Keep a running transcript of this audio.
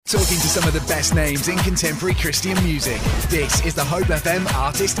Talking to some of the best names in contemporary Christian music. This is the Hope FM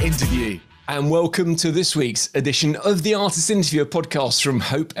Artist Interview. And welcome to this week's edition of the Artist Interview, a podcast from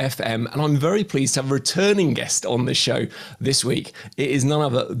Hope FM. And I'm very pleased to have a returning guest on the show this week. It is none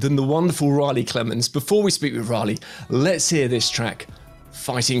other than the wonderful Riley Clemmons. Before we speak with Riley, let's hear this track,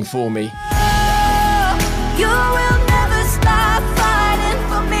 Fighting For Me. You will never stop fighting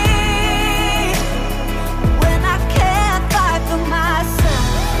for me when I can't fight for myself.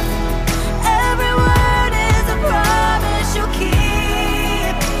 Every word is a promise you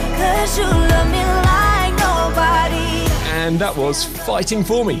keep, 'cause you love me like nobody. And that was Fighting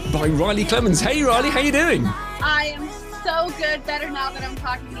For Me by Riley Clemmons. Hey Riley, how you doing? I am so good, better now that I'm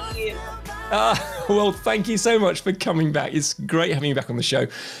talking to you. Well, thank you so much for coming back. It's great having you back on the show.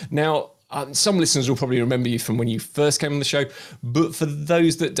 Now, some listeners will probably remember you from when you first came on the show, but for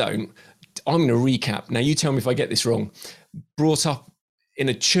those that don't, I'm going to recap. Now, you tell me if I get this wrong. Brought up in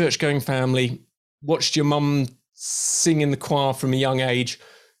a church-going family, watched your mum sing in the choir from a young age.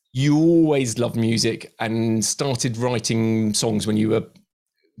 You always loved music and started writing songs when you were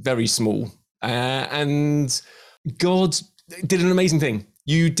very small. And God did an amazing thing.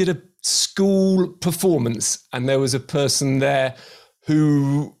 You did a school performance and there was a person there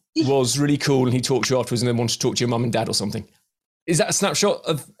who was really cool and he talked to you afterwards and then wanted to talk to your mum and dad or something. Is that a snapshot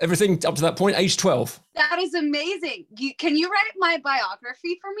of everything up to that point, age 12? That is amazing. Can you write my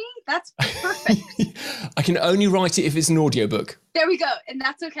biography for me? That's perfect. I can only write it if it's an audiobook. There we go. And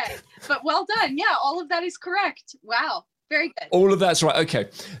that's okay. But well done. Yeah, all of that is correct. Wow. Very good. All of that's right. Okay.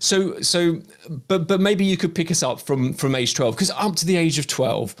 But maybe you could pick us up from age 12, because up to the age of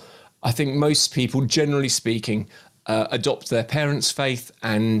 12, I think most people, generally speaking, adopt their parents' faith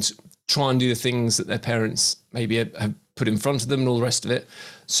and try and do the things that their parents maybe have put in front of them and all the rest of it.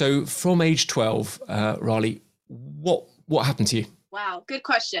 So from age 12, Riley, what happened to you? Wow, good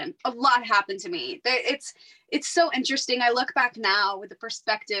question. A lot happened to me. It's so interesting. I look back now with the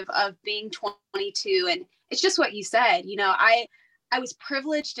perspective of being 22, and it's just what you said. You know, I was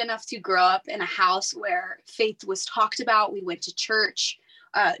privileged enough to grow up in a house where faith was talked about. We went to church.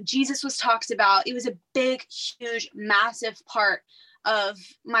 Jesus was talked about. It was a big, huge, massive part of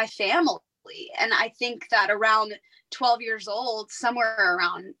my family. And I think that around 12 years old, somewhere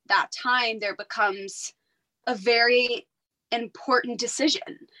around that time, there becomes a very important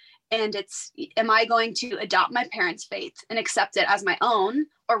decision. And it's, am I going to adopt my parents' faith and accept it as my own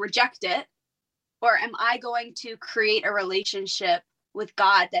or reject it? Or am I going to create a relationship with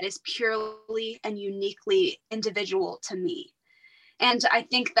God that is purely and uniquely individual to me? And I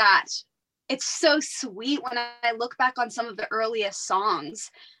think that it's so sweet when I look back on some of the earliest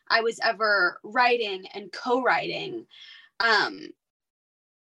songs I was ever writing and co-writing.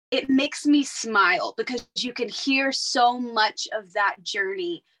 It makes me smile because you can hear so much of that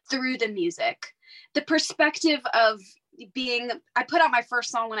journey through the music. The perspective of I put out my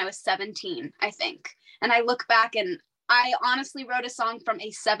first song when I was 17, I think. And I look back and I honestly wrote a song from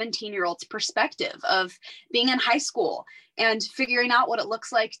a 17-year-old's perspective of being in high school and figuring out what it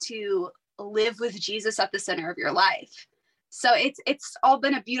looks like to live with Jesus at the center of your life. So it's all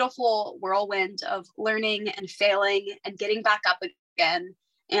been a beautiful whirlwind of learning and failing and getting back up again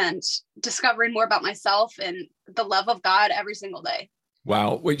and discovering more about myself and the love of God every single day.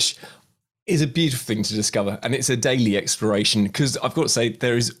 Wow, which is a beautiful thing to discover, and it's a daily exploration, because I've got to say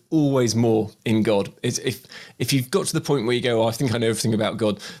there is always more in God. If you've got to the point where you go, oh, I think I know everything about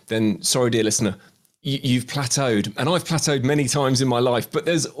God, then sorry, dear listener, you've plateaued. And I've plateaued many times in my life, but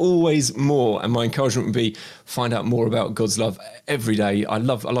there's always more. And my encouragement would be find out more about God's love every day. I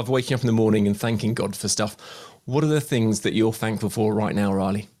love waking up in the morning and thanking God for stuff. What are the things that you're thankful for right now,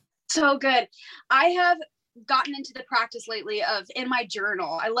 Riley? So good. I have gotten into the practice lately of in my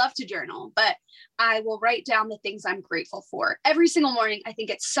journal. I love to journal, but I will write down the things I'm grateful for every single morning. I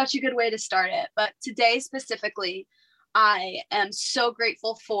think it's such a good way to start it. But today specifically, I am so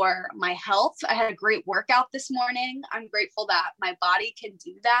grateful for my health. I had a great workout this morning. I'm grateful that my body can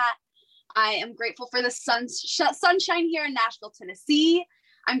do that. I am grateful for the sunshine here in Nashville, Tennessee.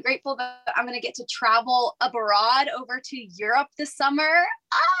 I'm grateful that I'm going to get to travel abroad over to Europe this summer.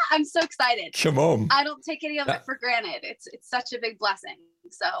 I'm so excited. Come on. I don't take any of it for granted. It's such a big blessing.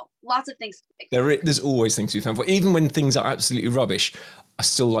 So lots of things. There's always things to be thankful for. Even when things are absolutely rubbish, I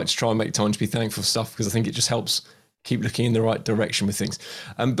still like to try and make time to be thankful for stuff, because I think it just helps keep looking in the right direction with things.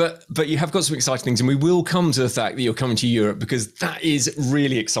 But you have got some exciting things, and we will come to the fact that you're coming to Europe, because that is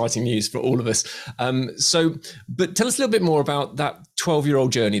really exciting news for all of us. But tell us a little bit more about that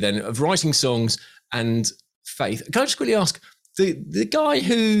 12-year-old journey then of writing songs and faith. Can I just quickly ask, the guy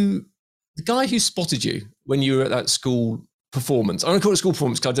who spotted you when you were at that school performance. I'm going to call it school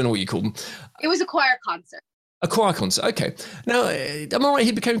performance because I don't know what you call them. It was a choir concert. A choir concert. Okay. Now, am I right?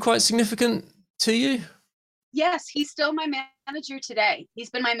 He became quite significant to you? Yes, he's still my manager today. He's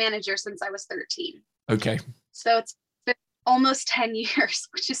been my manager since I was 13. Okay. So it's been almost 10 years,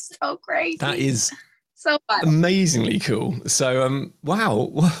 which is so crazy. That is so fun. Amazingly cool. So, wow,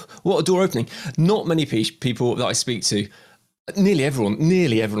 what a door opening. Not many people that I speak to, nearly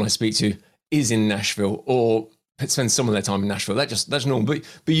everyone I speak to is in Nashville or spends some of their time in Nashville. That's normal.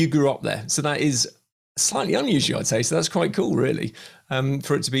 But you grew up there. So that is slightly unusual, I'd say. So that's quite cool, really,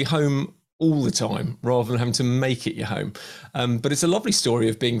 for it to be home all the time rather than having to make it your home. But it's a lovely story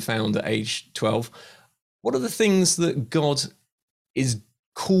of being found at age 12. What are the things that God is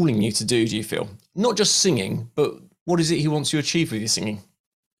calling you to do you feel? Not just singing, but what is it he wants you to achieve with your singing?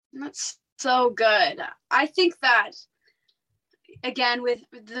 That's so good. I think that, again, with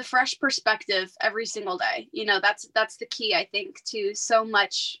the fresh perspective every single day, that's the key, I think, to so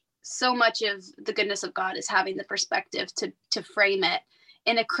much of the goodness of God is having the perspective to frame it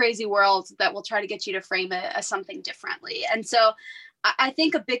in a crazy world that will try to get you to frame it as something differently. And so I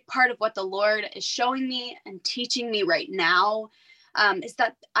think a big part of what the Lord is showing me and teaching me right now is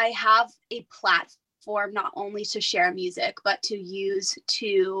that I have a platform not only to share music, but to use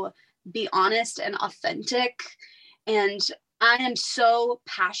to be honest and authentic. And I am so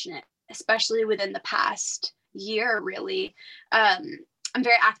passionate, especially within the past year, really. I'm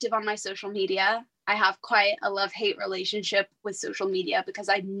very active on my social media. I have quite a love-hate relationship with social media because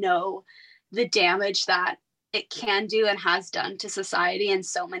I know the damage that it can do and has done to society in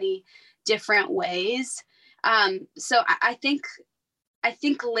so many different ways. So I think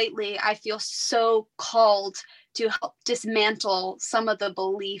lately I feel so called to help dismantle some of the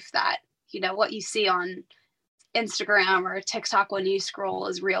belief that, what you see on Instagram or TikTok when you scroll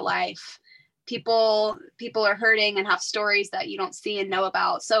is real life. People are hurting and have stories that you don't see and know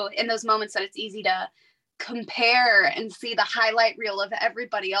about. So in those moments that it's easy to compare and see the highlight reel of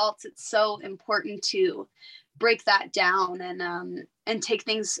everybody else, it's so important to break that down and take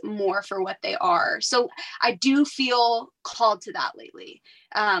things more for what they are. So I do feel called to that lately.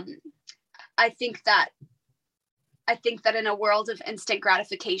 I think that in a world of instant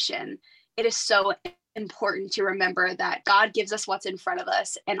gratification, it is so important to remember that God gives us what's in front of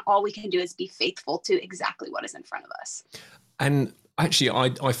us, and all we can do is be faithful to exactly what is in front of us. And actually,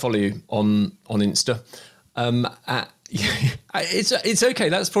 I follow you on Insta. It's okay.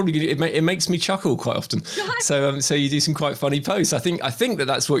 That's probably good. It makes me chuckle quite often. So you do some quite funny posts. I think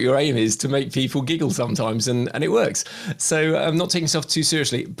that's what your aim is, to make people giggle sometimes, and it works. So I'm not taking yourself too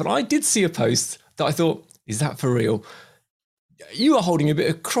seriously. But I did see a post that I thought, is that for real? You are holding a bit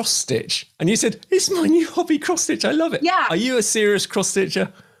of cross stitch, and you said, it's my new hobby, cross stitch. I love it. Yeah. Are you a serious cross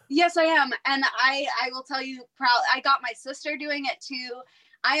stitcher? Yes, I am. And I will tell you, I got my sister doing it too.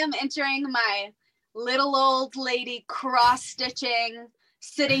 I am entering my little old lady cross stitching,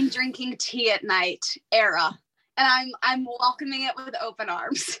 sitting, drinking tea at night era. And I'm welcoming it with open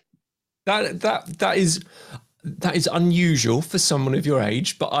arms. That is unusual for someone of your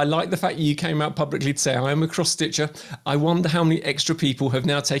age, but I like the fact you came out publicly to say, I am a cross stitcher. I wonder how many extra people have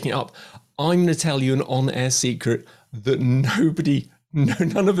now taken it up. I'm going to tell you an on-air secret that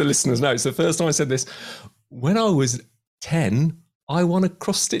none of the listeners know. It's the first time I said this. When I was 10, I won a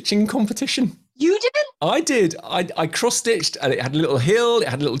cross-stitching competition. You did? I did. I cross-stitched, and it had a little hill, it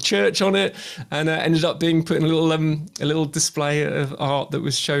had a little church on it, and ended up being put in a little display of art that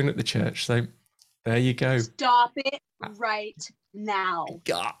was shown at the church. So there you go. Stop it right now.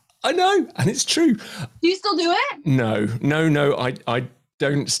 God, I know, and it's true. Do you still do it? No, I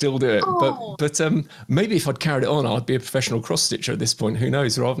don't still do it. Oh. But maybe if I'd carried it on, I'd be a professional cross stitcher at this point. Who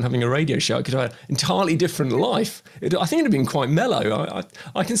knows? Rather than having a radio show, I could have an entirely different life. I think it'd have been quite mellow.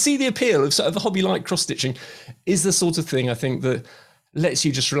 I can see the appeal of sort of a hobby like cross stitching is the sort of thing I think that lets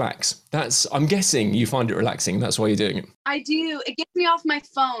you just relax. I'm guessing you find it relaxing. That's why you're doing it. I do. It gets me off my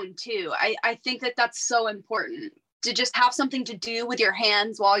phone too. I think that's so important, to just have something to do with your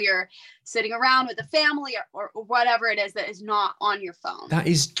hands while you're sitting around with the family or whatever it is that is not on your phone. That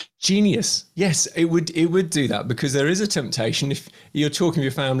is genius. Yes, it would do that, because there is a temptation if you're talking to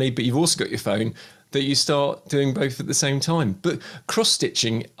your family, but you've also got your phone, that you start doing both at the same time. But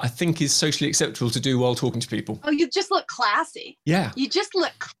cross-stitching, I think, is socially acceptable to do while talking to people. Oh, you just look classy. Yeah. You just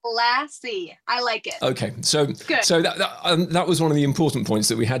look classy. I like it. Okay, so Good. So that was one of the important points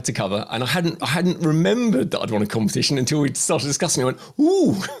that we had to cover, and I hadn't remembered that I'd won a competition until we started discussing it. I went,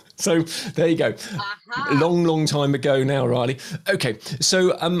 ooh. So there you go. Uh-huh. Long time ago now, Riley. Okay,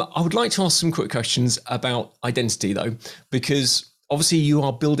 so I would like to ask some quick questions about identity, though, because obviously you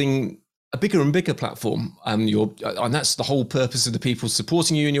are building a bigger and bigger platform, and that's the whole purpose of the people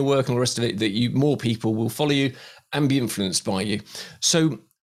supporting you in your work and all the rest of it, that more people will follow you and be influenced by you. So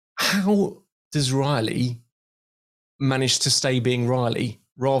how does Riley manage to stay being Riley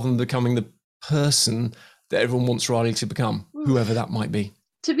rather than becoming the person that everyone wants Riley to become, whoever that might be?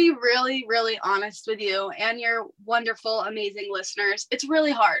 To be really, really honest with you and your wonderful, amazing listeners, it's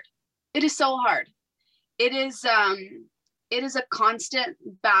really hard. It is so hard. It is a constant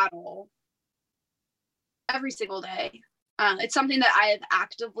battle every single day. It's something that I have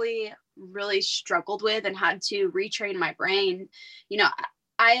actively really struggled with and had to retrain my brain. You know,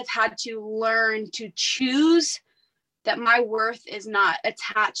 I have had to learn to choose that my worth is not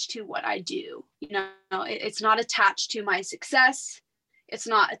attached to what I do. You know, it's not attached to my success. It's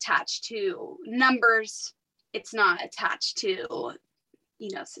not attached to numbers. It's not attached to,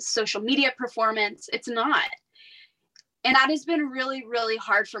 social media performance. It's not. And that has been really, really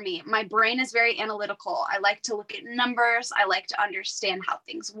hard for me. My brain is very analytical. I like to look at numbers. I like to understand how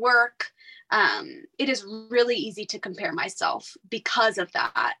things work. It is really easy to compare myself because of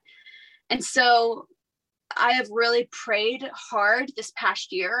that. And so I have really prayed hard this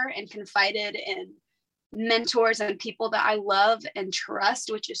past year and confided in mentors and people that I love and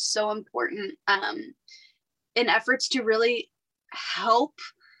trust, which is so important, in efforts to really help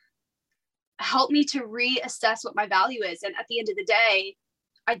me to reassess what my value is. And at the end of the day,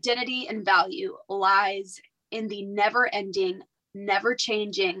 identity and value lies in the never-ending,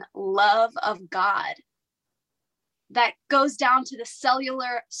 never-changing love of God that goes down to the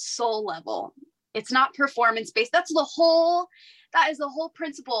cellular soul level. It's not performance-based. That is the whole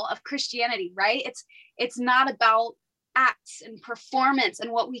principle of Christianity, right? It's not about acts and performance and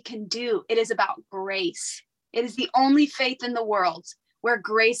what we can do. It is about grace. It is the only faith in the world where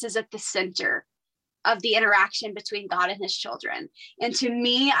grace is at the center of the interaction between God and his children. And to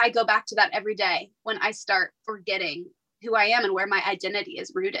me, I go back to that every day when I start forgetting who I am and where my identity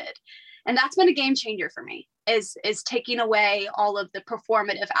is rooted. And that's been a game changer for me, is taking away all of the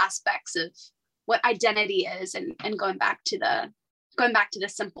performative aspects of what identity is and going back to the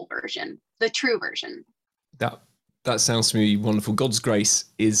simple version, the true version. That sounds to me wonderful. God's grace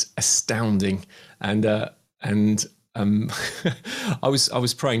is astounding. And I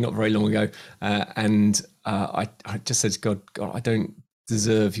was praying not very long ago, and I just said to God, I don't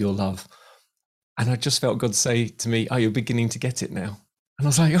deserve your love. And I just felt God say to me, "Oh, you're beginning to get it now." And I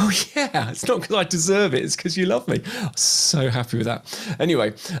was like, "Oh yeah, it's not because I deserve it; it's because you love me." I'm so happy with that.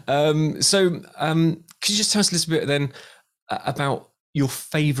 Anyway, so could you just tell us a little bit then about your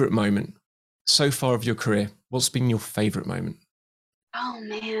favourite moment so far of your career? What's been your favourite moment? Oh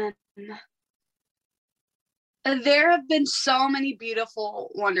man. There have been so many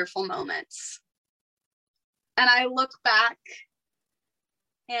beautiful, wonderful moments. And I look back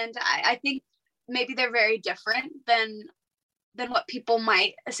and I think maybe they're very different than what people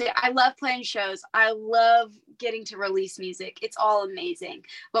might say. I love playing shows. I love getting to release music. It's all amazing.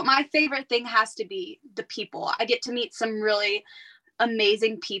 But my favorite thing has to be the people. I get to meet some really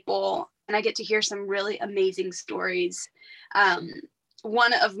amazing people and I get to hear some really amazing stories.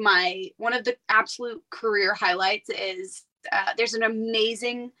 One of the absolute career highlights is there's an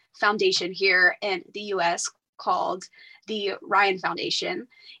amazing foundation here in the US called the Ryan Foundation.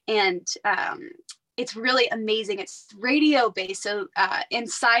 And it's really amazing. It's radio based. So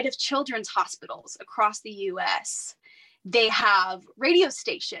inside of children's hospitals across the US, they have radio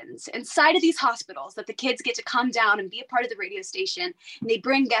stations inside of these hospitals that the kids get to come down and be a part of the radio station. And they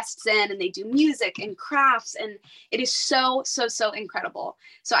bring guests in and they do music and crafts. And it is so, so, so incredible.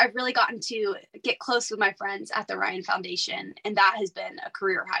 So I've really gotten to get close with my friends at the Ryan Foundation. And that has been a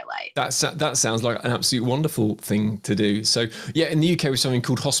career highlight. That sounds like an absolute wonderful thing to do. So yeah, in the UK, we have something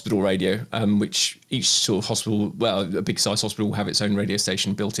called hospital radio, which each sort of hospital, well, a big size hospital will have its own radio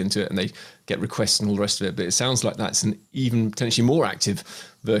station built into it and they get requests and all the rest of it. But it sounds like that's an even potentially more active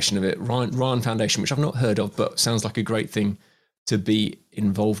version of it, Ryan Foundation, which I've not heard of, but sounds like a great thing to be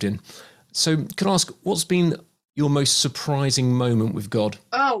involved in. So can I ask, what's been your most surprising moment with God?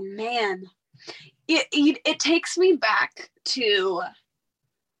 Oh man, it takes me back to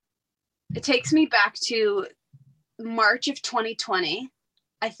March of 2020.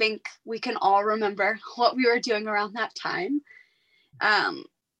 I think we can all remember what we were doing around that time.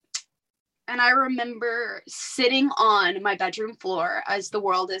 And I remember sitting on my bedroom floor as the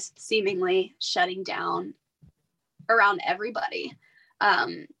world is seemingly shutting down around everybody.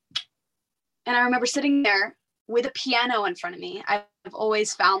 And I remember sitting there with a piano in front of me. I've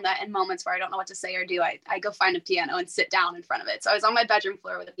always found that in moments where I don't know what to say or do, I go find a piano and sit down in front of it. So I was on my bedroom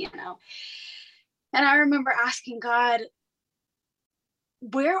floor with a piano. And I remember asking God,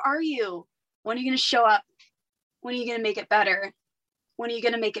 where are you? When are you going to show up? When are you going to make it better? When are you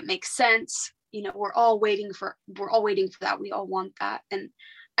going to make it make sense? You know, we're all waiting for that. We all want that. And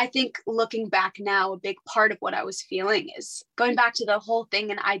I think looking back now, a big part of what I was feeling is going back to the whole thing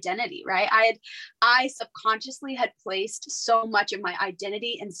in identity, right? I subconsciously had placed so much of my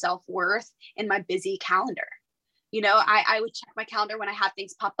identity and self-worth in my busy calendar. You know, I would check my calendar when I had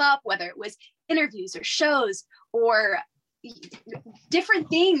things pop up, whether it was interviews or shows or different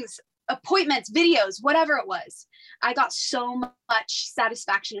things, appointments, videos, whatever it was. I got so much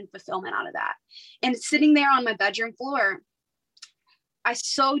satisfaction and fulfillment out of that. And sitting there on my bedroom floor, I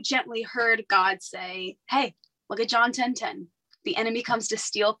so gently heard God say, hey, look at John 10:10. The enemy comes to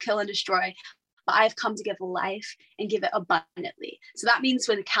steal, kill, and destroy, but I've come to give life and give it abundantly. So that means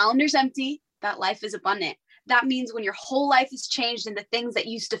when the calendar's empty, that life is abundant. That means when your whole life is changed and the things that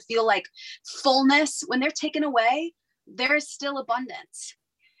used to feel like fullness, when they're taken away, there is still abundance.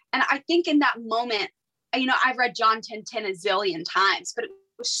 And I think in that moment, you know, I've read John 10:10 a zillion times, but it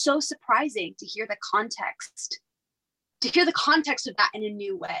was so surprising to hear the context of that in a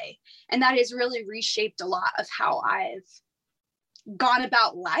new way. And that has really reshaped a lot of how I've gone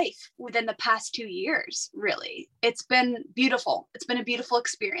about life within the past 2 years, really. It's been beautiful. It's been a beautiful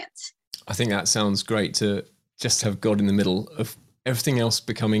experience. I think that sounds great, to just have God in the middle of everything else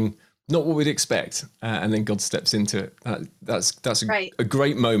becoming not what we'd expect, and then God steps into it. That's a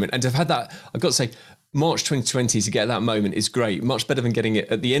great moment. And to have had that, I've got to say, March 2020 to get that moment is great. Much better than getting it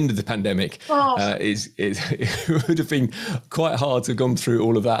at the end of the pandemic. It would have been quite hard to have gone through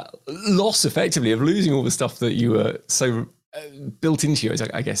all of that loss, effectively, of losing all the stuff that you were so built into you,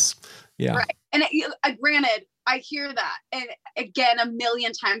 I guess. Yeah. Right. And granted, I hear that, and again, a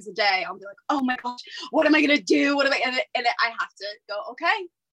million times a day, I'll be like, oh my gosh, what am I going to do? And I have to go, okay,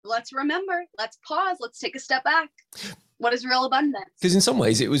 let's remember, let's pause, let's take a step back. What is real abundance? Because in some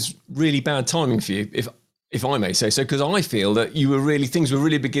ways it was really bad timing for you, if I may say so, because I feel that things were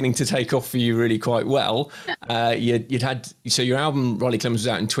really beginning to take off for you really quite well. So your album, Riley Clemmons, was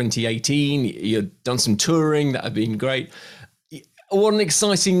out in 2018. You'd done some touring, that had been great. What an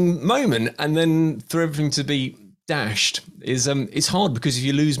exciting moment. And then for everything to be dashed is it's hard, because if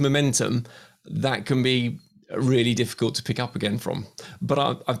you lose momentum, that can be really difficult to pick up again from.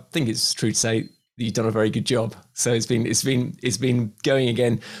 But I think it's true to say you've done a very good job. So it's been going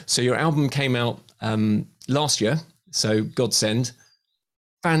again. So your album came out last year, so Godsend,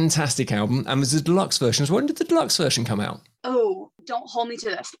 fantastic album, and there's a deluxe version. When did the deluxe version come out? Oh, don't hold me to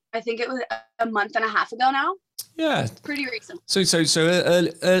this. I think it was a month and a half ago now. Yeah, pretty recent. So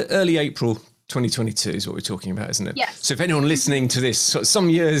early April 2022 is what we're talking about, isn't it? Yes. So if anyone listening to this some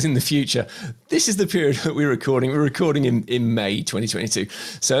years in the future, this is the period that we're recording. We're recording in May 2022.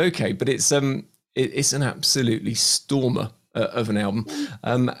 So okay, but it's an absolutely stormer of an album,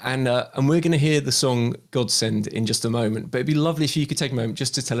 and we're going to hear the song Godsend in just a moment. But it'd be lovely if you could take a moment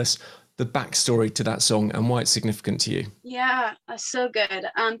just to tell us the backstory to that song and why it's significant to you. Yeah, so good.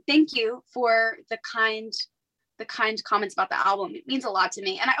 Thank you for the kind comments about the album. It means a lot to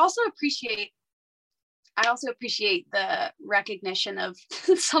me, and I also appreciate the recognition of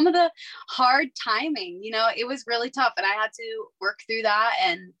some of the hard timing. You know, it was really tough, and I had to work through that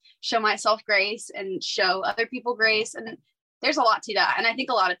and show myself grace and show other people grace. And there's a lot to that. And I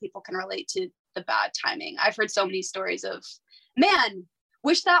think a lot of people can relate to the bad timing. I've heard so many stories of, man,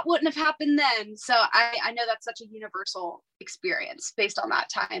 wish that wouldn't have happened then. So I know that's such a universal experience based on that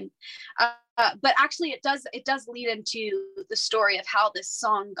time. But actually it does lead into the story of how this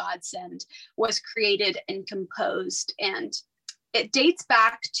song Godsend was created and composed. And it dates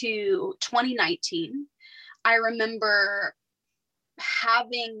back to 2019. I remember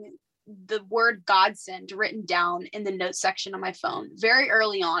having the word Godsend written down in the notes section on my phone very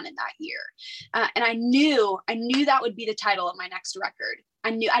early on in that year. And I knew that would be the title of my next record.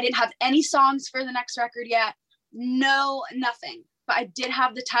 I didn't have any songs for the next record yet. No, nothing, but I did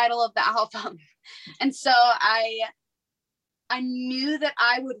have the title of the album. And so I knew that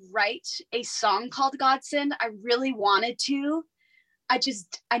I would write a song called Godsend. I really wanted to.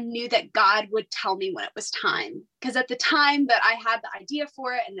 I knew that God would tell me when it was time. Because at the time that I had the idea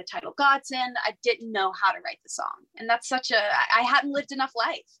for it and the title Godsend, I didn't know how to write the song. And that's I hadn't lived enough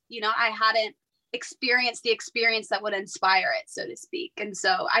life. You know, I hadn't experienced the experience that would inspire it, so to speak. And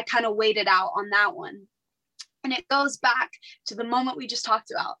so I kind of waited out on that one. And it goes back to the moment we just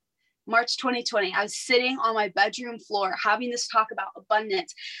talked about. March 2020, I was sitting on my bedroom floor having this talk about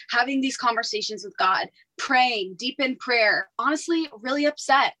abundance, having these conversations with God, praying deep in prayer, honestly, really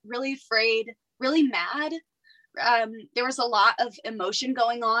upset, really afraid, really mad. There was a lot of emotion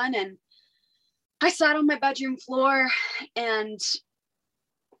going on. And I sat on my bedroom floor and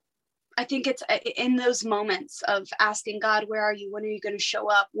I think it's in those moments of asking God, where are you? When are you going to show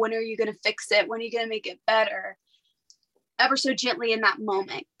up? When are you going to fix it? When are you going to make it better? Ever so gently in that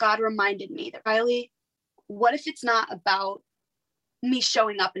moment, God reminded me that, Riley, what if it's not about me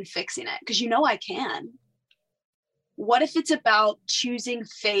showing up and fixing it? Because I can. What if it's about choosing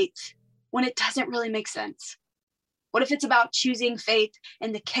faith when it doesn't really make sense? What if it's about choosing faith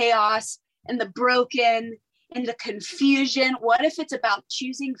in the chaos and the broken and the confusion? What if it's about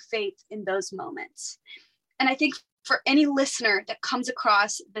choosing faith in those moments? And I think for any listener that comes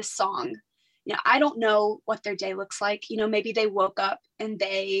across this song, I don't know what their day looks like. Maybe they woke up and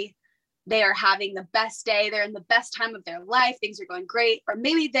they are having the best day. They're in the best time of their life. Things are going great. Or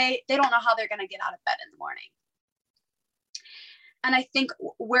maybe they don't know how they're going to get out of bed in the morning. And I think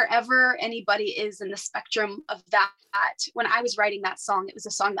wherever anybody is in the spectrum of that, when I was writing that song, it was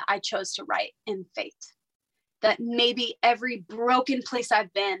a song that I chose to write in faith. That maybe every broken place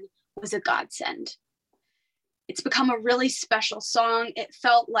I've been was a godsend. It's become a really special song. It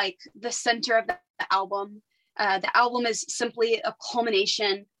felt like the center of the album. The album is simply a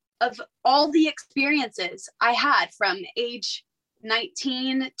culmination of all the experiences I had from age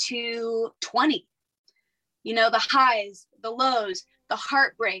 19 to 20. The highs, the lows, the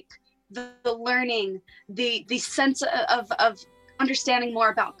heartbreak, the learning, the sense of understanding more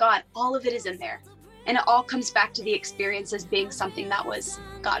about God. All of it is in there. And it all comes back to the experiences being something that was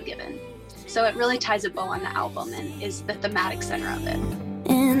God-given. So it really ties a bow on the album and is the thematic center of it.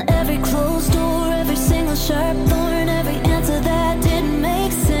 In every closed door, every single sharp thorn, every answer that didn't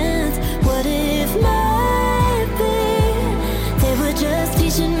make sense. What if maybe they were just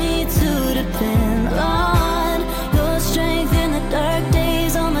teaching me to depend on your strength in the dark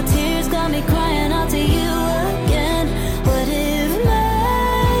days? All my tears got me crying out to you again. What if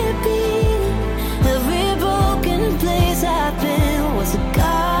maybe every broken place I've been was a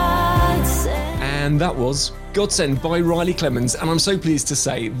godsend? And that was Godsend by Riley Clemmons, and I'm so pleased to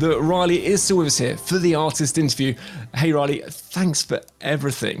say that Riley is still with us here for the artist interview. Hey Riley, thanks for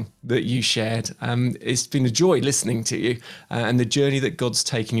everything that you shared. It's been a joy listening to you and the journey that God's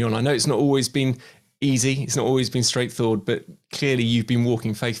taken you on. I know it's not always been easy, it's not always been straightforward, but clearly you've been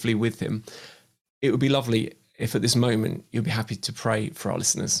walking faithfully with him. It would be lovely if at this moment you'd be happy to pray for our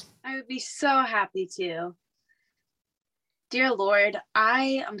listeners. I would be so happy to. Dear Lord,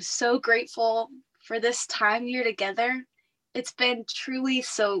 I am so grateful for this time here together. It's been truly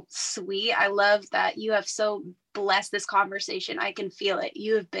so sweet. I love that you have so blessed this conversation. I can feel it.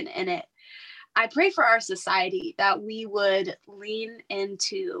 You have been in it. I pray for our society that we would lean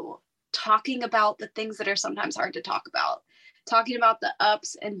into talking about the things that are sometimes hard to talk about, talking about the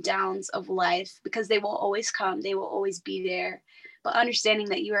ups and downs of life, because they will always come. They will always be there. But understanding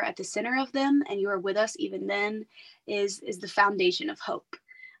that you are at the center of them and you are with us even then is the foundation of hope.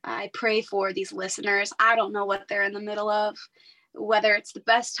 I pray for these listeners. I don't know what they're in the middle of, whether it's the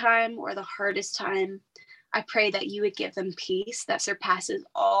best time or the hardest time. I pray that you would give them peace that surpasses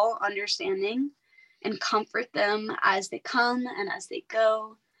all understanding and comfort them as they come and as they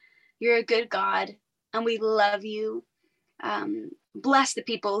go. You're a good God, and we love you. Bless the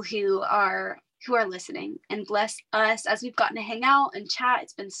people who are listening, and bless us as we've gotten to hang out and chat.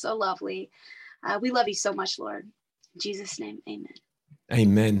 It's been so lovely. We love you so much, Lord. In Jesus' name, amen.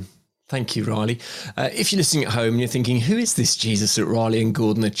 Amen. Thank you, Riley. If you're listening at home and you're thinking, who is this Jesus that Riley and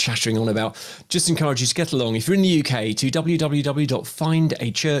Gordon are chattering on about? Just encourage you to get along. If you're in the UK, to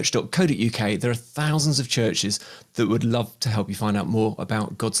www.findachurch.co.uk. There are thousands of churches that would love to help you find out more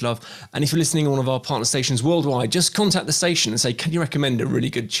about God's love. And if you're listening on one of our partner stations worldwide, just contact the station and say, can you recommend a really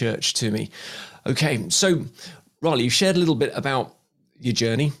good church to me? Okay, so Riley, you've shared a little bit about your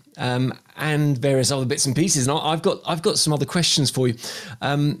journey and various other bits and pieces. And I've got some other questions for you.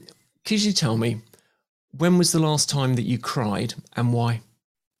 Could you tell me, when was the last time that you cried and why?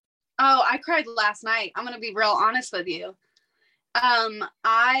 Oh, I cried last night. I'm going to be real honest with you.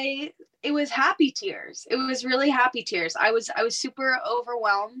 It was happy tears. It was really happy tears. I was super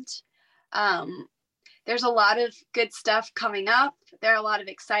overwhelmed. There's a lot of good stuff coming up. There are a lot of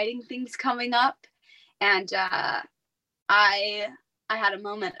exciting things coming up. And I had a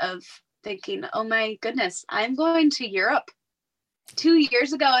moment of thinking, oh my goodness, I'm going to Europe. 2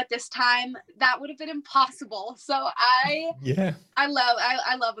 years ago at this time, that would have been impossible. So I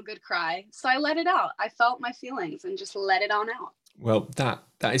love a good cry. So I let it out. I felt my feelings and just let it on out. Well, that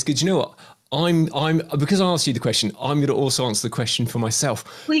is good. You know what? I'm because I asked you the question, I'm going to also answer the question for myself.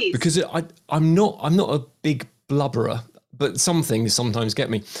 Please. Because I'm not a big blubberer, but some things sometimes get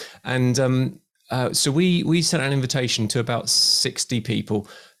me. And so we sent out an invitation to about 60 people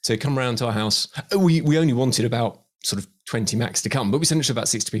to come around to our house. We only wanted about sort of 20 max to come, but we sent it to about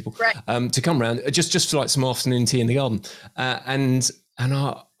 60 people to come around just for like some afternoon tea in the garden. Quite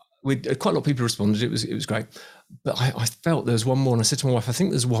a lot of people responded. It was great. But I felt there was one more, and I said to my wife, I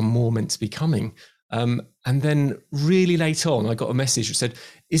think there's one more meant to be coming. And then really late on, I got a message that said,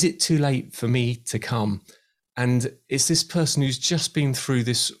 is it too late for me to come? And it's this person who's just been through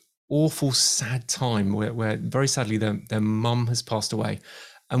this awful, sad time where very sadly their mum has passed away.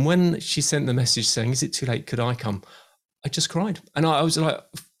 And when she sent the message saying, is it too late? Could I come? I just cried. And I was like,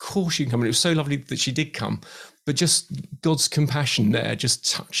 of course you can come. And it was so lovely that she did come. But just God's compassion there, just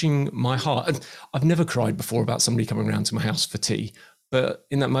touching my heart. And I've never cried before about somebody coming around to my house for tea. But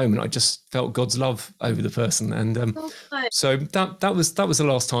in that moment, I just felt God's love over the person. And so that was the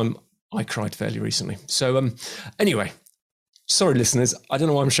last time I cried fairly recently. So anyway, sorry, listeners. I don't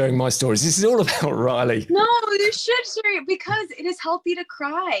know why I'm sharing my stories. This is all about Riley. No, you should share it because it is healthy to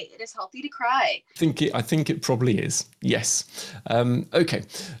cry. It is healthy to cry. I think it probably is. Yes. Okay.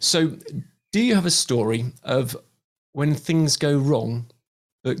 So do you have a story of when things go wrong,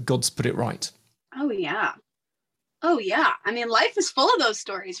 but God's put it right? Oh, yeah. Oh, yeah. I mean, life is full of those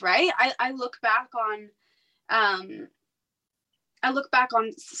stories, right? I look back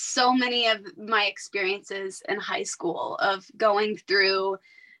on so many of my experiences in high school of going through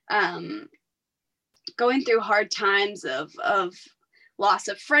hard times of loss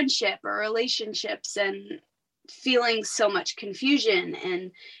of friendship or relationships and feeling so much confusion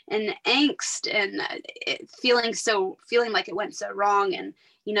and angst and feeling like it went so wrong. And,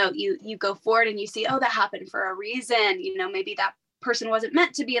 you know, you go forward and you see, oh, that happened for a reason. You know, maybe that person wasn't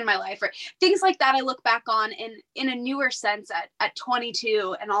meant to be in my life, or things like that. I look back on in a newer sense at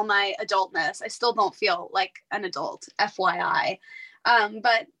 22 and all my adultness. I still don't feel like an adult, FYI.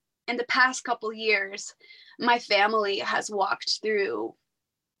 But in the past couple years, my family has walked through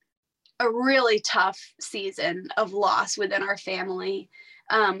a really tough season of loss within our family,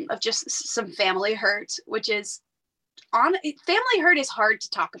 of just some family hurt, which is family hurt is hard to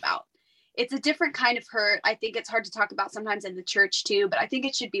talk about. It's a different kind of hurt. I think it's hard to talk about sometimes in the church too, but I think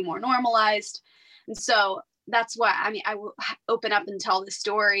it should be more normalized. And so that's why, I mean, I will open up and tell the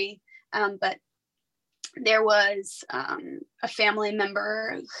story. But there was a family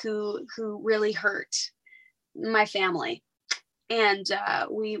member who really hurt my family. And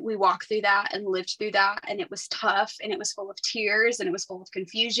we walked through that and lived through that. And it was tough, and it was full of tears, and it was full of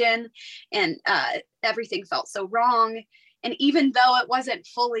confusion, and everything felt so wrong. And even though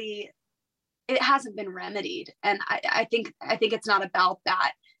it hasn't been remedied. And I think it's not about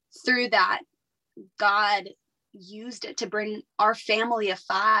that. Through that, God used it to bring our family of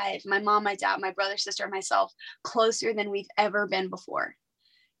 5, my mom, my dad, my brother, sister, and myself, closer than we've ever been before.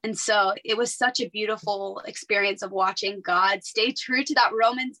 And so it was such a beautiful experience of watching God stay true to that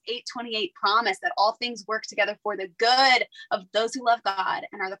Romans 8:28 promise that all things work together for the good of those who love God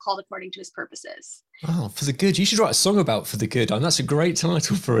and are the called according to his purposes. Oh, for the good. You should write a song about for the good. And that's a great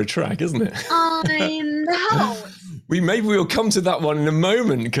title for a track, isn't it? I know. Maybe we'll come to that one in a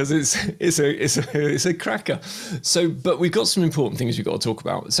moment because it's a cracker. So, but we've got some important things we've got to talk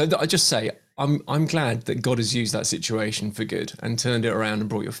about. So I just say, I'm glad that God has used that situation for good and turned it around and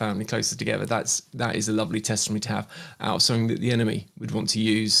brought your family closer together. That is a lovely testimony to have out of something that the enemy would want to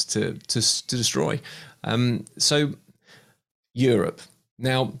use to destroy. So Europe.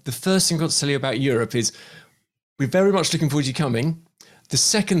 Now, the first thing I've got to tell you about Europe is we're very much looking forward to you coming. The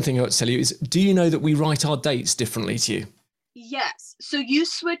second thing I've got to tell you is, do you know that we write our dates differently to you? Yes. So you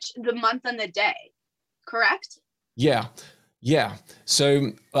switch the month and the day, correct? Yeah.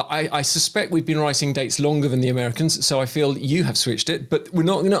 So I suspect we've been writing dates longer than the Americans, so I feel you have switched it, but we're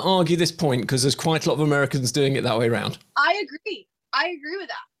not going to argue this point because there's quite a lot of Americans doing it that way around. I agree with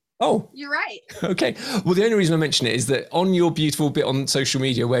that. Oh, you're right. Okay. Well, the only reason I mention it is that on your beautiful bit on social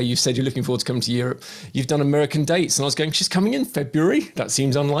media where you said you're looking forward to coming to Europe, you've done American dates. And I was going, she's coming in February. That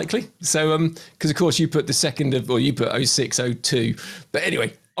seems unlikely. So, because of course you put you put 06, 02. But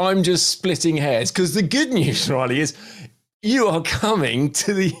anyway, I'm just splitting hairs because the good news, Riley, is you are coming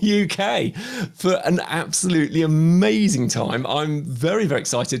to the UK for an absolutely amazing time. I'm very, very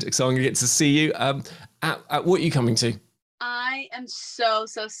excited because I'm going to get to see you. At what are you coming to? I am so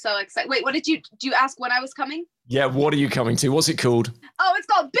excited. Wait, do you ask when I was coming? Yeah, what are you coming to? What's it called? Oh, it's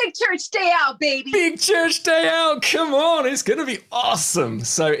called Big Church Day Out, baby. Big Church Day Out. Come on, it's going to be awesome.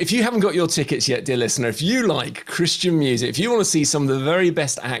 So if you haven't got your tickets yet, dear listener, if you like Christian music, if you want to see some of the very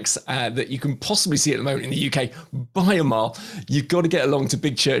best acts that you can possibly see at the moment in the UK by a mile, you've got to get along to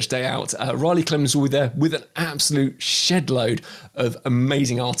Big Church Day Out. Riley Clemmons will be there with an absolute shed load of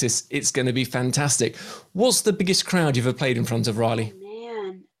amazing artists. It's going to be fantastic. What's the biggest crowd you've ever played in front of, Riley?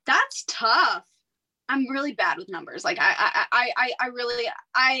 Man, that's tough. I'm really bad with numbers. Like I really,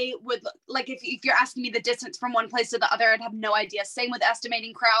 I would like, if you're asking me the distance from one place to the other, I'd have no idea. Same with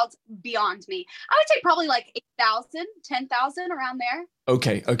estimating crowds, beyond me. I would say probably like 8,000, 10,000 around there.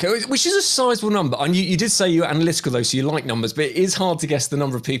 Okay, which is a sizable number. And you did say you're analytical though, so you like numbers, but it is hard to guess the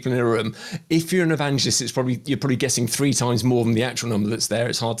number of people in a room. If you're an evangelist, you're probably guessing 3 times more than the actual number that's there.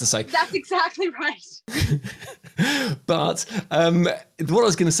 It's hard to say. That's exactly right. But what I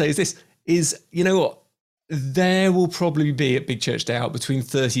was going to say is this, is, you know what? There will probably be at Big Church Day Out between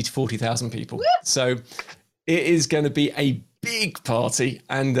 30 to 40,000 people. Woo! So it is going to be a big party,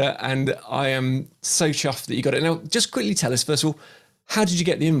 and I am so chuffed that you got it. Now, just quickly tell us, first of all, how did you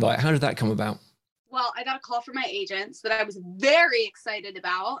get the invite? How did that come about? Well, I got a call from my agents that I was very excited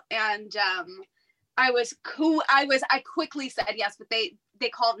about, and I was cool. I quickly said yes, but they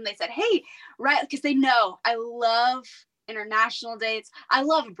called and they said, "Hey, right," because they know I love international dates. I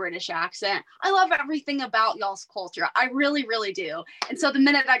love a British accent. I love everything about y'all's culture. I really, really do. And so the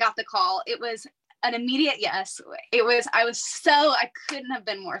minute I got the call, it was an immediate yes. I couldn't have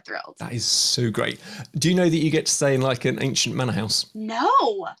been more thrilled. That is so great. Do you know that you get to stay in like an ancient manor house?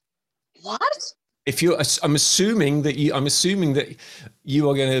 No. What? I'm assuming that you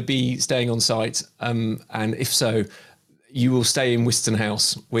are going to be staying on site. And if so, you will stay in Wiston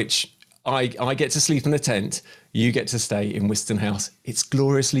House, which I get to sleep in a tent. You get to stay in Wiston House. It's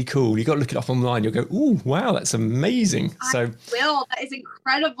gloriously cool. You got to look it up online. You'll go, "Ooh, wow, that's amazing." That is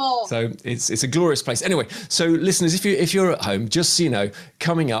incredible. So it's a glorious place. Anyway, so listeners, if you're at home, just so you know,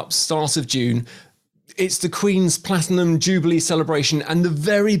 coming up, start of June, it's the Queen's Platinum Jubilee celebration, and the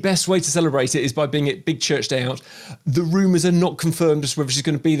very best way to celebrate it is by being at Big Church Day Out. The rumours are not confirmed as to whether she's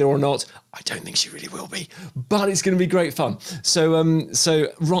going to be there or not. I don't think she really will be, but it's going to be great fun.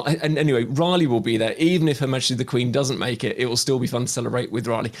 And anyway, Riley will be there. Even if Her Majesty the Queen doesn't make it, it will still be fun to celebrate with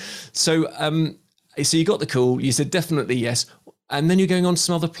Riley. So you got the call. You said definitely yes, and then you're going on to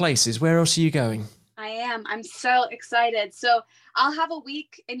some other places. Where else are you going? I am. I'm so excited. So I'll have a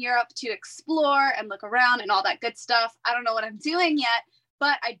week in Europe to explore and look around and all that good stuff. I don't know what I'm doing yet,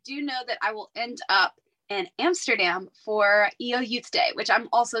 but I do know that I will end up in Amsterdam for EO Youth Day, which I'm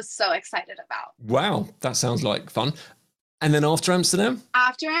also so excited about. Wow, that sounds like fun. And then after Amsterdam?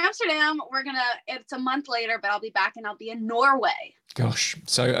 After Amsterdam, it's a month later, but I'll be back and I'll be in Norway. Gosh.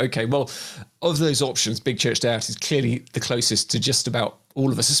 So, okay. Well, of those options, Big Church Day Out is clearly the closest to just about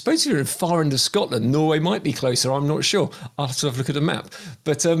all of us. I suppose if you're in far end of Scotland, Norway might be closer. I'm not sure. I'll have to have a look at a map.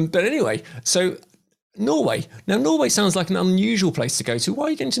 But anyway, so Norway. Now, Norway sounds like an unusual place to go to. Why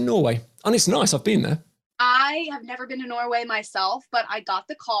are you going to Norway? And it's nice. I've been there. I have never been to Norway myself, but I got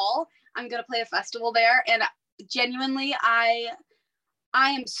the call. I'm going to play a festival there. And genuinely, I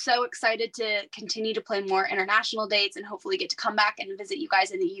am so excited to continue to play more international dates and hopefully get to come back and visit you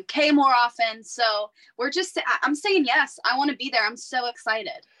guys in the UK more often. So I'm saying yes. I want to be there. I'm so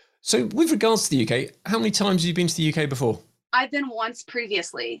excited. So with regards to the UK, how many times have you been to the UK before? I've been once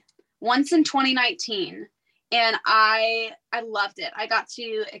previously, once in 2019. And I loved it. I got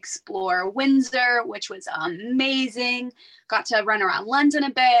to explore Windsor, which was amazing. Got to run around London a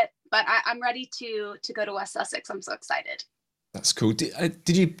bit, but I'm ready to go to West Sussex. I'm so excited. That's cool.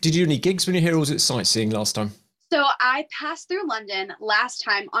 Did you do any gigs when you were here, or was it sightseeing last time? So I passed through London last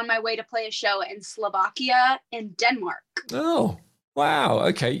time on my way to play a show in Slovakia and Denmark. Oh, wow.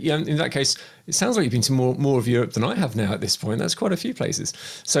 Okay. Yeah. In that case, it sounds like you've been to more of Europe than I have now at this point. That's quite a few places.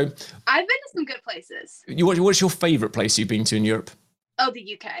 So I've been to some good places. What's your favourite place you've been to in Europe? Oh,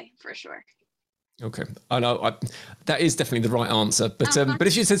 the UK for sure. Okay, I know that is definitely the right answer. But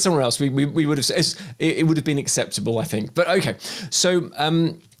if you said somewhere else, we would have said it would have been acceptable, I think. But okay, so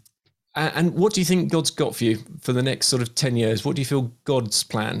and what do you think God's got for you for the next sort of 10 years? What do you feel God's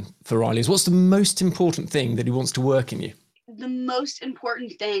plan for Riley is? What's the most important thing that He wants to work in you? The most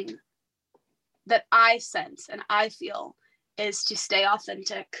important thing that I sense and I feel is to stay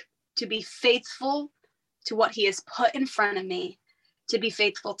authentic, to be faithful to what He has put in front of me, to be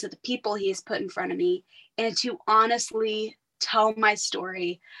faithful to the people He has put in front of me, and to honestly tell my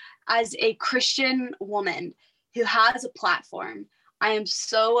story. As a Christian woman who has a platform, I am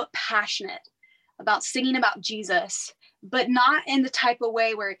so passionate about singing about Jesus, but not in the type of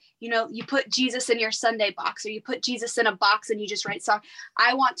way where, you put Jesus in your Sunday box, or you put Jesus in a box and you just write songs.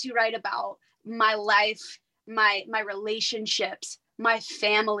 I want to write about my life, my relationships, my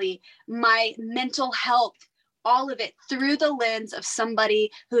family, my mental health, all of it through the lens of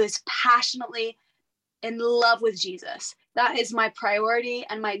somebody who is passionately in love with Jesus. That is my priority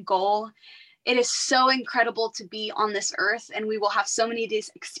and my goal. It is so incredible to be on this earth, and we will have so many of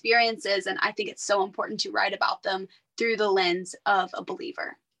these experiences. And I think it's so important to write about them through the lens of a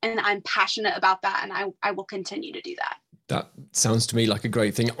believer. and I'm passionate about that, and I will continue to do that. That sounds to me like a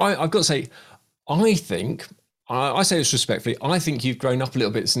great thing. I've got to say, I think, I say this respectfully, I think you've grown up a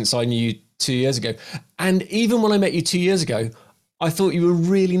little bit since I knew you 2 years ago. And even when I met you 2 years ago, I thought you were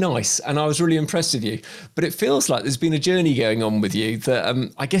really nice and I was really impressed with you. But it feels like there's been a journey going on with you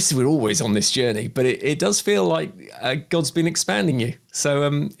that I guess we're always on this journey, but it does feel like God's been expanding you. So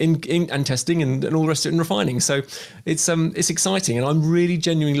and testing and all the rest of it and refining. So it's exciting. And I'm really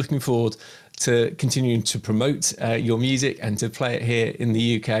genuinely looking forward to continuing to promote your music and to play it here in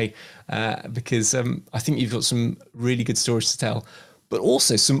the UK because I think you've got some really good stories to tell, but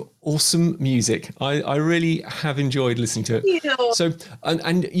also some awesome music. I really have enjoyed listening to it. Thank you. So,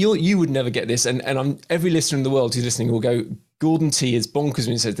 and you would never get this, and every listener in the world who's listening will go, Gordon T is bonkers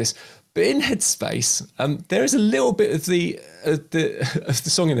when he says this. But in Headspace, there is a little bit of the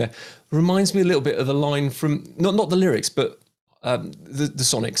song in there. Reminds me a little bit of a line from, not the lyrics, but the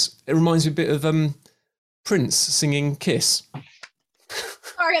Sonics. It reminds me a bit of Prince singing Kiss.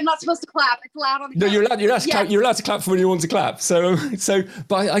 Sorry, I'm not supposed to clap. It's loud on the No, couch. you're allowed to Yes. clap. You're allowed to clap for when you want to clap.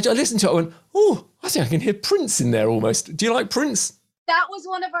 But I listened to it. I went, oh, I think I can hear Prince in there almost. Do you like Prince? That was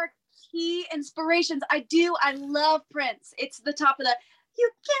one of our key inspirations. I do. I love Prince. It's the top of the. You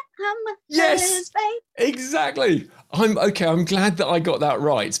can't Yes, exactly. I'm glad that I got that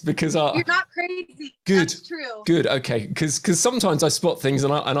right because You're not crazy. Good. That's true. Good. Okay. Because sometimes I spot things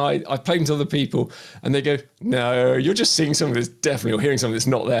and I play them to other people and they go, no, you're just seeing something that's definitely or hearing something that's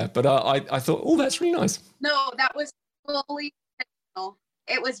not there. But I thought, oh, that's really nice. No, that was fully intentional.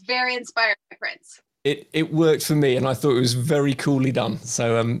 It was very inspired by Prince. It worked for me and I thought it was very coolly done.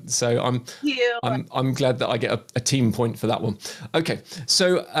 So I'm glad that I get a team point for that one. Okay.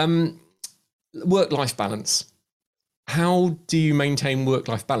 So work-life balance. How do you maintain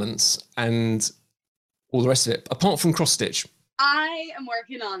work-life balance and all the rest of it, apart from cross-stitch? I am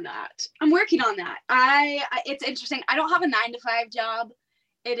working on that. It's interesting. I don't have a 9-to-5 job.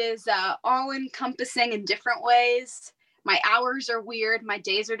 It is all-encompassing in different ways. My hours are weird. My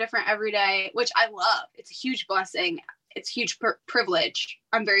days are different every day, which I love. It's a huge blessing. It's a huge privilege.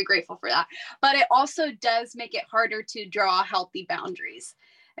 I'm very grateful for that. But it also does make it harder to draw healthy boundaries.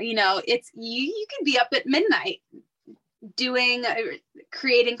 You know, it's you can be up at midnight doing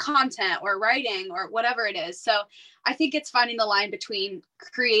creating content or writing or whatever it is. So I think it's finding the line between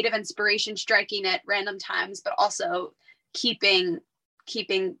creative inspiration striking at random times, but also keeping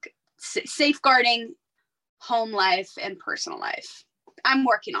safeguarding home life and personal life. I'm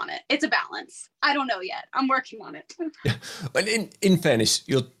working on it. It's a balance. I don't know yet. I'm working on it. Yeah. But in fairness,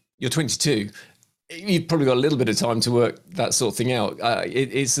 you're 22. You've probably got a little bit of time to work that sort of thing out.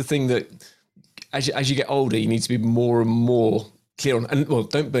 It's the thing that as you get older, you need to be more and more clear on. And well,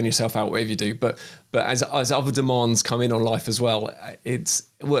 don't burn yourself out, whatever you do. But as other demands come in on life as well, it's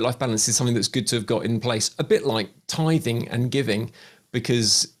work-life balance is something that's good to have got in place. A bit like tithing and giving,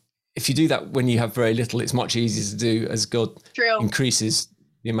 because if you do that when you have very little, it's much easier to do as God increases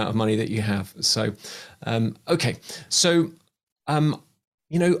the amount of money that you have. So, okay. So,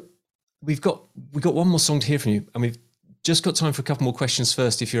 you know, we've got one more song to hear from you, and we've just got time for a couple more questions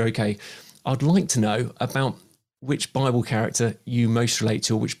first, if you're okay. I'd like to know about which Bible character you most relate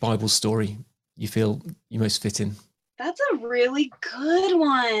to, or which Bible story you feel you most fit in. That's a really good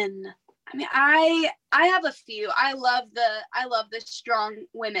one. I mean, I have a few. I love the strong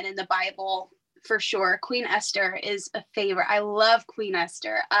women in the Bible for sure. Queen Esther is a favorite. I love Queen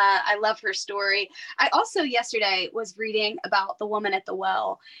Esther. I love her story. I also yesterday was reading about the woman at the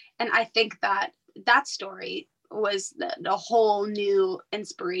well, and I think that story was a whole new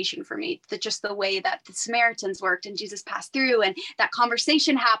inspiration for me. That just the way that the Samaritans worked and Jesus passed through and that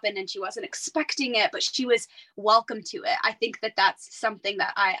conversation happened and she wasn't expecting it, but she was welcome to it. I think that that's something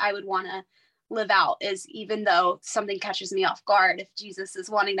that I would want to live out, is even though something catches me off guard, if Jesus is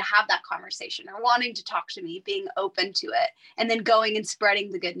wanting to have that conversation or wanting to talk to me, being open to it and then going and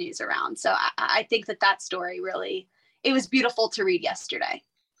spreading the good news around. So I think that story really, it was beautiful to read yesterday.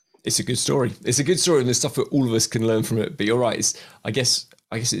 It's a good story. It's a good story, and there's stuff that all of us can learn from it. But you're right. I guess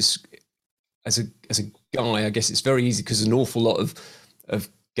it's as a guy, I guess it's very easy because there's an awful lot of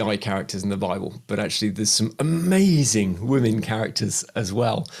guy characters in the Bible, but actually there's some amazing women characters as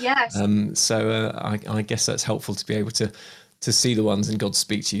well. Yes. So I guess that's helpful to be able to see the ones and God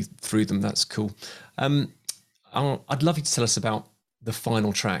speak to you through them. That's cool. I'd love you to tell us about the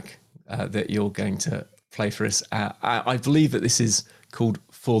final track that you're going to play for us. I believe that this is called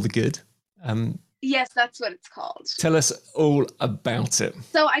For the Good. Yes, that's what it's called. Tell us all about it.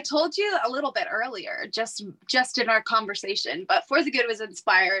 So I told you a little bit earlier, just in our conversation, but For the Good was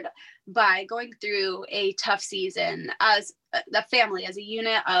inspired by going through a tough season as a family, as a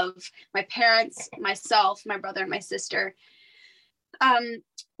unit of my parents, myself, my brother, and my sister.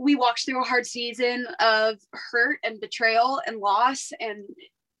 We walked through a hard season of hurt and betrayal and loss, and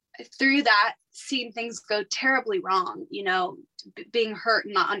through that, seeing things go terribly wrong, being hurt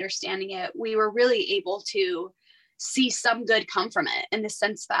and not understanding it, we were really able to see some good come from it, in the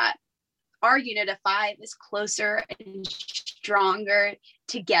sense that our unit of 5 is closer and stronger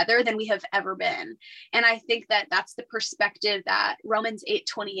together than we have ever been. And I think that that's the perspective that Romans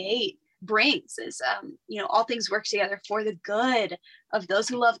 8:28 brings, is, all things work together for the good of those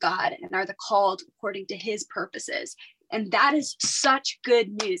who love God and are the called according to his purposes. And that is such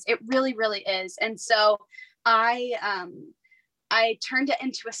good news. It really, really is. And so I turned it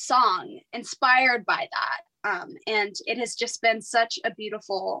into a song inspired by that. And it has just been such a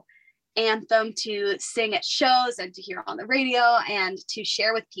beautiful anthem to sing at shows and to hear on the radio and to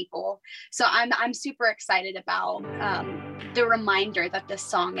share with people. So I'm super excited about the reminder that this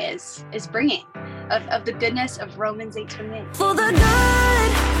song is bringing of the goodness of Romans 8:28. For the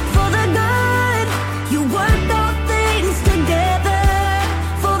good, you work all things together.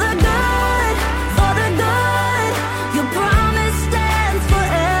 For the good, your promise stands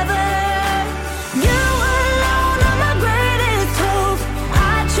forever. You alone are my greatest hope.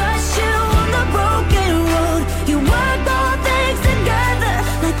 I trust you on the broken road. You work all things together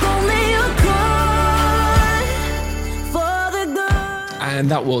like only you could. For the good. And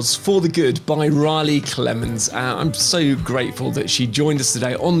that was For the Good by Riley Clemmons. I'm so grateful that she joined us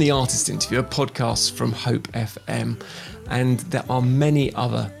today on The Artist Interview, a podcast from Hope FM. And there are many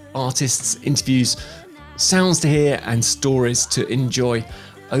other artists, interviews, sounds to hear and stories to enjoy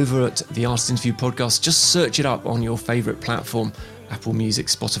over at The Artist Interview podcast. Just search it up on your favourite platform, Apple Music,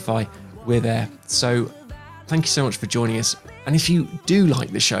 Spotify, we're there. So thank you so much for joining us. And if you do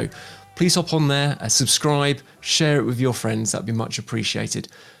like the show, please hop on there, subscribe, share it with your friends. That'd be much appreciated.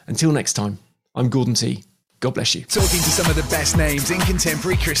 Until next time, I'm Gordon T. God bless you. Talking to some of the best names in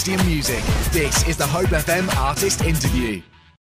contemporary Christian music. This is the Hope FM Artist Interview.